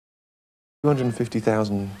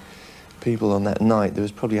250,000 people on that night. There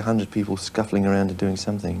was probably 100 people scuffling around and doing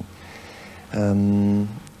something.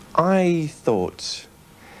 I thought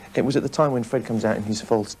it was at the time when Fred comes out in his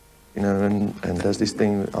false, you know, and does this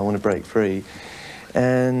thing, I want to break free.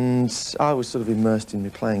 And I was sort of immersed in my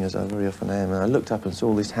playing, as I very often am, and I looked up and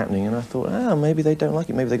saw this happening, and I thought, oh, maybe they don't like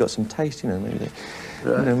it, maybe they got some taste, you know, maybe they,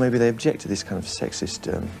 you know, maybe they object to this kind of sexist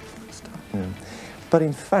stuff, you know. But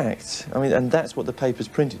in fact, I mean, and that's what the papers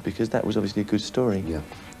printed, because that was obviously a good story. Yeah.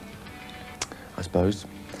 I suppose.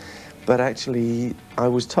 But actually, I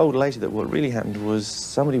was told later that what really happened was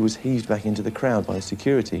somebody was heaved back into the crowd by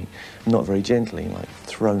security, not very gently, like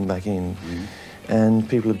thrown back in. Mm. And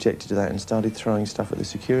people objected to that and started throwing stuff at the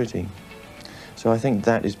security. So I think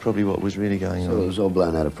that is probably what was really going on. So it was all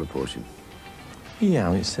blown out of proportion? Yeah,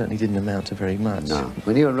 I mean, it certainly didn't amount to very much. No.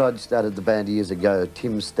 When you and Rod started the band years ago,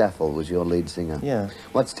 Tim Staffel was your lead singer. Yeah.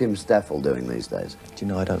 What's Tim Staffel doing these days? Do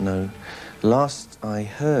you know, I don't know. Last I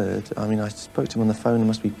heard, I mean, I spoke to him on the phone, it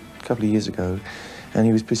must be a couple of years ago, and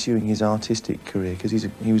he was pursuing his artistic career, because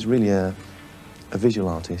he was really a visual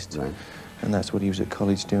artist. Right. And that's what he was at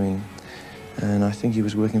college doing. And I think he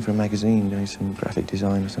was working for a magazine, doing some graphic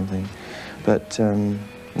design or something. But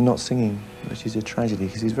not singing, which is a tragedy,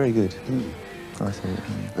 because he's very good. Mm. I think.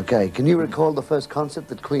 Okay, can you recall the first concert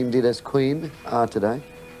that Queen did as Queen today?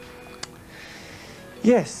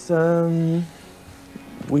 Yes,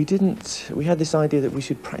 we had this idea that we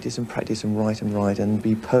should practice and practice and write and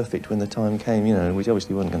be perfect when the time came, you know, which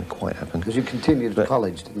obviously wasn't going to quite happen. Because you continued at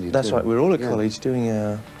college, didn't you? That's right, we were all at college doing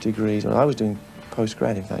our degrees. Well, I was doing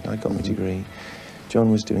postgrad, in fact, I got my degree. John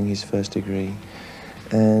was doing his first degree.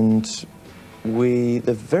 And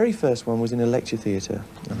the very first one was in a lecture theatre.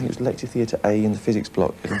 I think it was Lecture Theatre A in the physics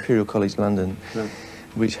block at Imperial College London,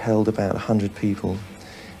 which held about 100 people.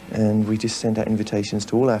 And we just sent out invitations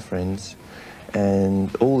to all our friends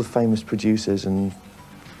and all the famous producers and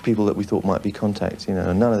people that we thought might be contacts, you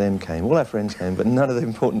know, and none of them came. All our friends came, but none of the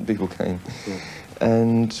important people came. Yeah.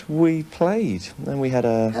 And we played, and we had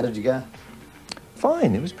a... How did you go?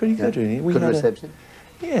 Fine, it was pretty good, really. Good reception?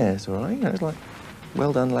 Yeah, it's all right, you know, it was like,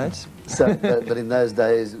 well done, lads. So, but in those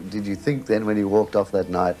days, did you think then, when you walked off that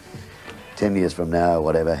night, 10 years from now,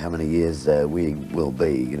 whatever, how many years we will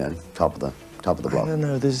be, you know, top of the block? I don't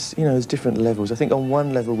know, there's different levels. I think on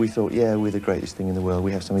one level we thought, yeah, we're the greatest thing in the world.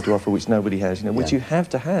 We have something to offer which nobody has, you know, which you have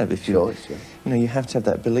to have if you... Sure. You know, you have to have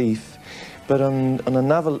that belief. But on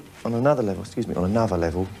another level, excuse me, on another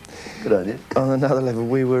level... Good on you. On another level,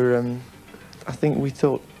 we were, I think we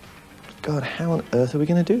thought, God, how on earth are we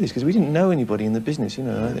going to do this? Because we didn't know anybody in the business, you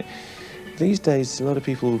know. I think these days, a lot of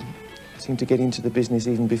people seem to get into the business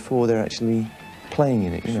even before they're actually playing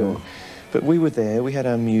in it, you know. But we were there, we had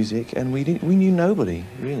our music, and we knew nobody,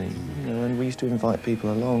 really, you know, and we used to invite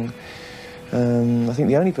people along. I think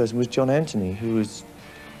the only person was John Anthony, who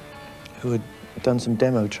had done some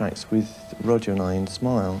demo tracks with Roger and I in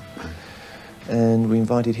Smile. And we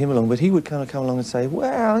invited him along, but he would kind of come along and say,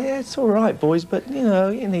 well, yeah, it's all right, boys, but, you know,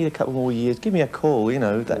 you need a couple more years, give me a call, you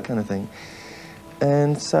know, that kind of thing.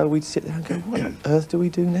 And so we'd sit there and go, what on earth do we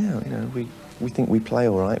do now? You know, we think we play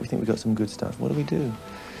all right, we think we've got some good stuff, what do we do?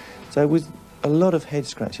 So it was a lot of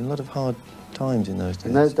head-scratching, a lot of hard times in those days.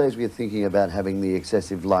 In those days, we were thinking about having the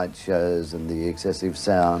excessive light shows and the excessive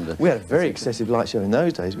sound. We had a very excessive light show in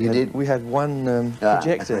those days. We had one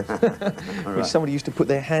projector, which somebody used to put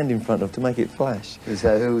their hand in front of to make it flash.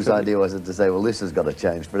 So whose idea was it to say, well, this has got to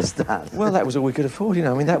change for a start? Well, that was all we could afford, you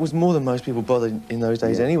know. I mean, that was more than most people bothered in those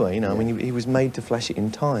days anyway, you know. I mean, he was made to flash it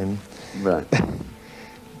in time. Right.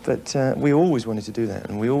 But we always wanted to do that,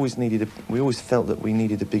 and we always felt that we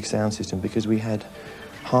needed a big sound system because we had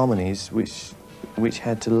harmonies which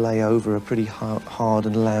had to lay over a pretty hard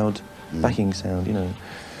and loud backing sound, you know.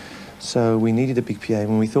 So we needed a big PA,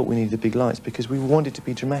 and we thought we needed the big lights because we wanted to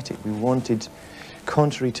be dramatic. We wanted,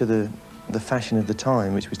 contrary to the fashion of the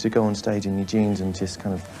time, which was to go on stage in your jeans and just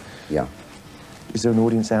kind of, is there an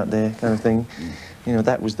audience out there kind of thing? You know,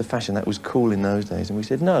 that was the fashion, that was cool in those days. And we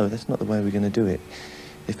said, no, that's not the way we're going to do it.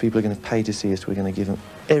 If people are going to pay to see us, we're going to give them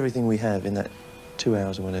everything we have in that 2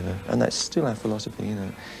 hours or whatever. And that's still our philosophy, you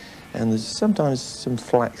know. And there's sometimes some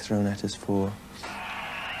flack thrown at us for,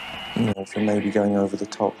 you know, for maybe going over the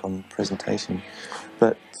top on presentation.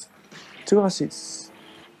 But to us, it's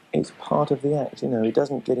part of the act, you know. It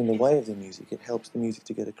doesn't get in the way of the music. It helps the music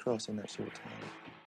to get across in that short time.